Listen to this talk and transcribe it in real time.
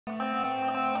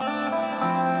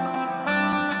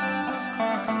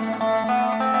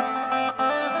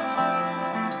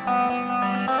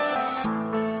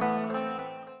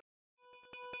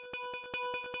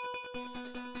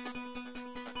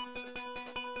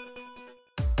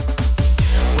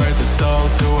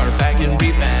souls who are back and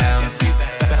revamped,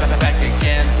 back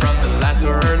again from the last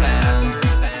horror land.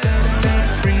 Set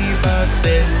free, but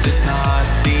this is not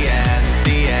the end,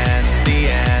 the end, the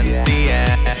end, the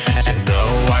end. You know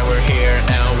why we're here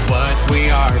and what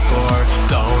we are for.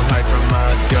 Don't hide from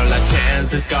us, your last chance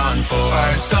is gone for.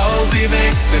 Our souls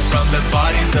evicted from the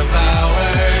bodies of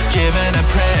ours, given a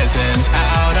present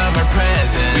out of our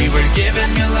presence. We were given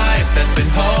a life that's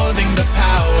been holding the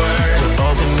power to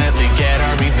ultimately get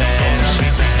our revenge.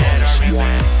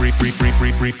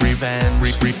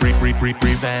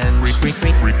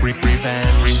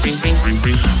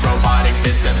 Robotic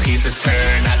bits and pieces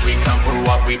turn as we come for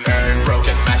what we earn.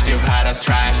 Broken smashed, you've had us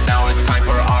trashed, now it's time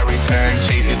for our return.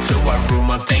 Chase you to our room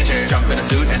of danger, jump in a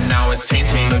suit and now it's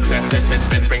changing. Looks as if it's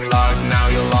been spring locked, now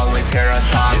you'll always hear us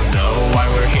talk. You know why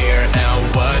we're here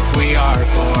and what we are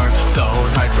for.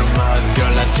 Don't hide from us, your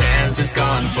last chance is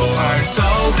gone for. Our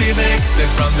souls evicted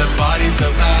from the bodies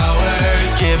of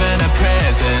ours, given a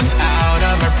present out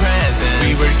of our presence.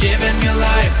 We were given a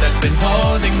life that's been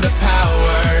holding the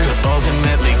power to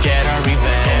ultimately get our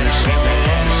revenge.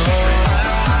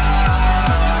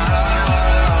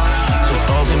 To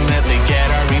ultimately get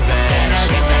our revenge.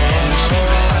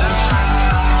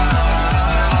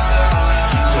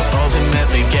 To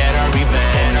ultimately get our revenge.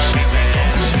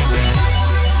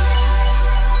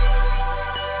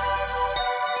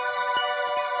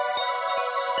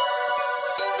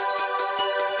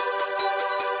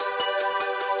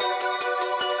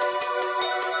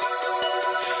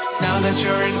 Now that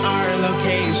you're in our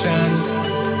location,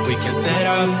 we can set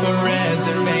up a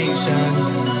reservation.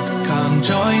 Come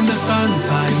join the fun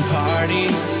time party,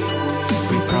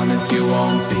 we promise you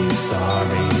won't be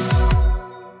sorry.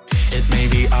 It may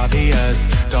be obvious,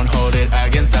 don't hold it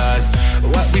against us.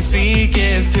 What we seek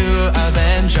is to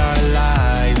avenge our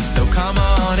lives. So come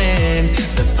on in,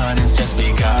 the fun has just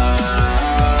begun.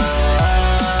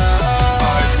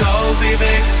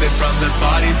 Evicted from the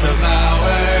bodies of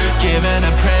ours, given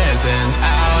a present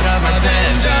out of our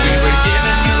vengeance. We were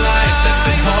given a life that's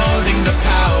been holding the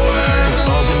power to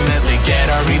ultimately get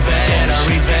our revenge. Get our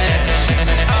revenge.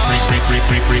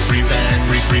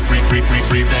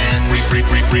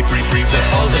 To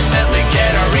ultimately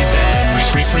get our revenge.